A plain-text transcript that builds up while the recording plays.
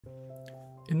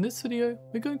In this video,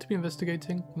 we're going to be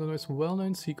investigating one of the most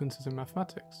well-known sequences in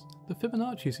mathematics, the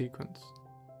Fibonacci sequence.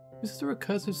 This is a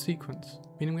recursive sequence,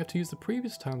 meaning we have to use the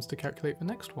previous terms to calculate the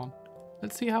next one.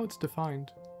 Let's see how it's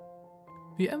defined.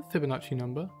 The nth Fibonacci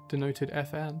number, denoted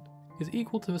Fn, is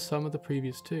equal to the sum of the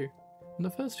previous two, and the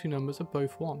first two numbers are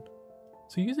both 1.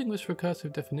 So using this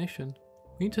recursive definition,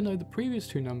 we need to know the previous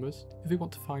two numbers if we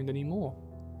want to find any more.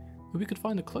 If we could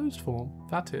find a closed form,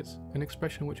 that is, an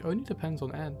expression which only depends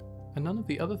on n, and none of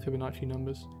the other Fibonacci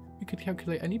numbers, we could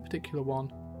calculate any particular one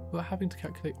without having to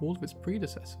calculate all of its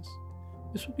predecessors.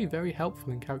 This would be very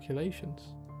helpful in calculations.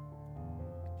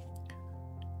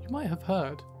 You might have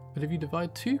heard that if you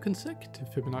divide two consecutive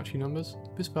Fibonacci numbers,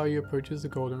 this value approaches the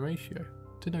golden ratio,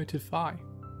 denoted phi.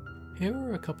 Here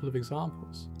are a couple of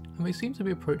examples, and they seem to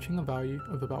be approaching a value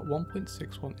of about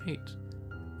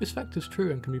 1.618. This fact is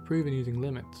true and can be proven using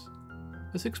limits.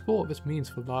 Let's explore what this means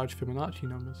for large Fibonacci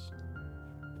numbers.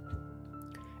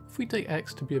 If we take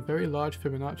x to be a very large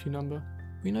Fibonacci number,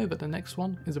 we know that the next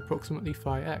one is approximately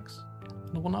phi x,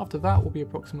 and the one after that will be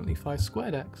approximately phi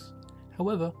squared x.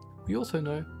 However, we also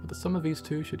know that the sum of these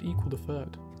two should equal the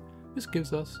third. This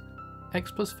gives us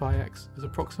x plus phi x is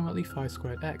approximately phi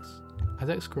squared x. As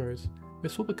x grows,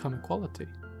 this will become equality.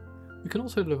 We can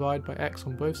also divide by x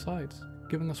on both sides,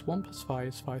 giving us 1 plus phi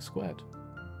is phi squared.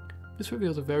 This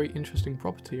reveals a very interesting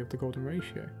property of the golden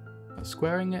ratio, that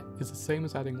squaring it is the same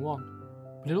as adding 1.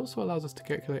 But it also allows us to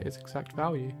calculate its exact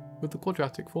value with the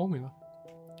quadratic formula.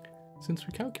 Since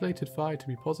we calculated phi to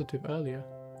be positive earlier,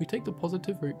 we take the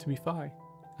positive root to be phi,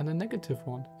 and the negative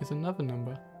one is another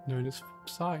number known as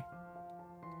psi.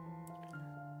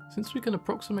 Since we can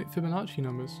approximate Fibonacci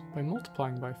numbers by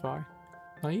multiplying by phi,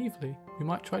 naively we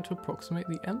might try to approximate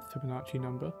the nth Fibonacci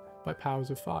number by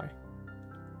powers of phi.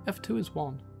 f2 is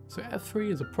 1, so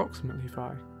f3 is approximately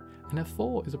phi, and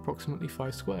f4 is approximately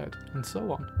phi squared, and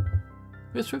so on.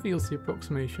 This reveals the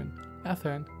approximation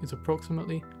Fn is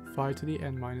approximately phi to the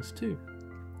n minus 2.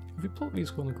 If we plot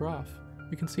these on a graph,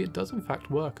 we can see it does in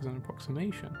fact work as an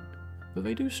approximation, but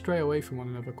they do stray away from one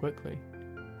another quickly,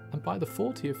 and by the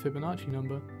 40th Fibonacci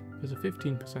number, there's a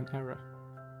 15% error.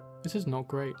 This is not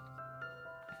great.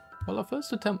 While our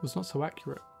first attempt was not so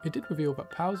accurate, it did reveal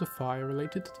that powers of phi are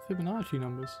related to the Fibonacci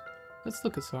numbers. Let's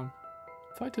look at some.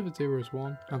 Phi to the 0 is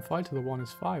 1, and phi to the 1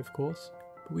 is phi of course,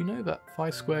 but we know that phi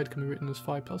squared can be written as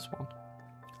phi plus 1.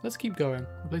 Let's keep going,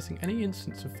 replacing any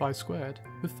instance of phi squared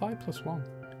with phi plus 1.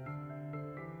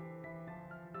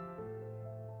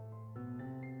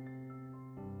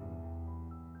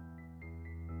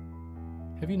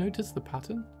 Have you noticed the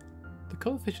pattern? The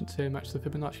coefficients here match the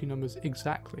Fibonacci numbers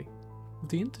exactly,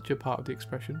 with the integer part of the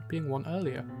expression being 1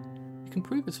 earlier. You can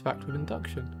prove this fact with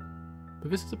induction, but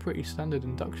this is a pretty standard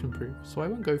induction proof, so I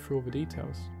won't go through all the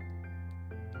details.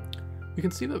 We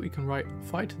can see that we can write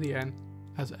phi to the n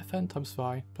as fn times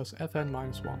phi plus fn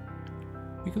minus 1.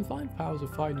 We can find powers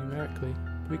of phi numerically,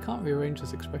 but we can't rearrange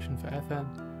this expression for fn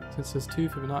since there's two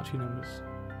Fibonacci numbers.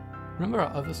 Remember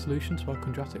our other solution to our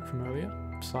quadratic from earlier,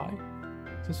 psi?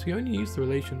 Since we only use the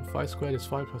relation phi squared is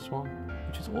phi plus 1,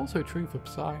 which is also true for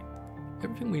psi,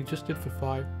 everything we just did for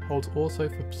phi holds also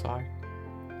for psi.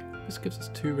 This gives us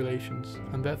two relations,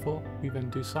 and therefore we then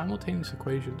do simultaneous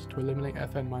equations to eliminate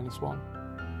fn minus 1.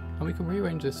 And we can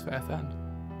rearrange this for fn.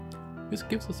 This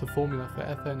gives us a formula for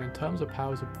fn in terms of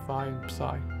powers of phi and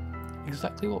psi,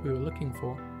 exactly what we were looking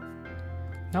for.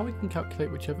 Now we can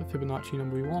calculate whichever Fibonacci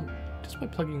number we want, just by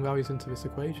plugging values into this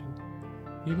equation.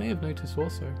 You may have noticed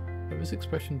also that this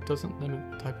expression doesn't limit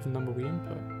the type of number we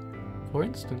input. For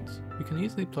instance, we can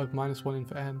easily plug minus 1 in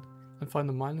for n, and find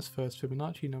the minus first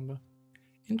Fibonacci number.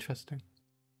 Interesting.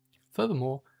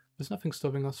 Furthermore, there's nothing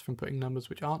stopping us from putting numbers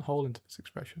which aren't whole into this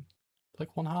expression.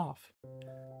 Like 1/2.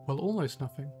 Well, almost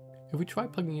nothing. If we try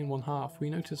plugging in 1/2, we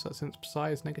notice that since psi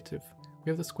is negative, we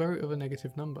have the square root of a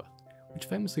negative number, which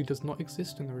famously does not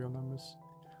exist in the real numbers.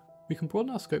 We can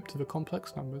broaden our scope to the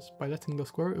complex numbers by letting the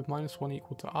square root of minus 1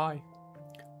 equal to I.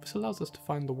 This allows us to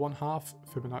find the 1/2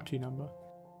 Fibonacci number.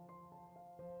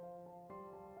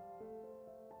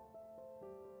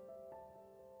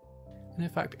 And in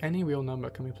fact, any real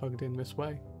number can be plugged in this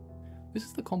way. This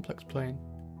is the complex plane,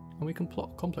 and we can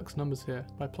plot complex numbers here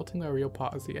by plotting their real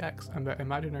part as the x and their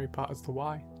imaginary part as the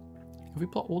y. If we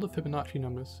plot all the Fibonacci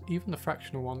numbers, even the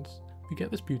fractional ones, we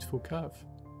get this beautiful curve.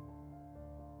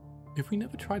 If we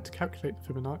never tried to calculate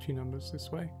the Fibonacci numbers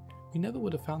this way, we never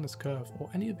would have found this curve or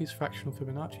any of these fractional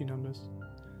Fibonacci numbers.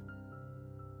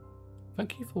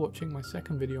 Thank you for watching my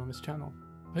second video on this channel.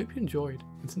 I hope you enjoyed,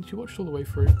 and since you watched all the way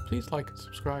through, please like and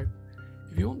subscribe.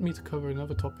 If you want me to cover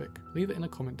another topic, leave it in a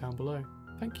comment down below.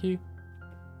 Thank you.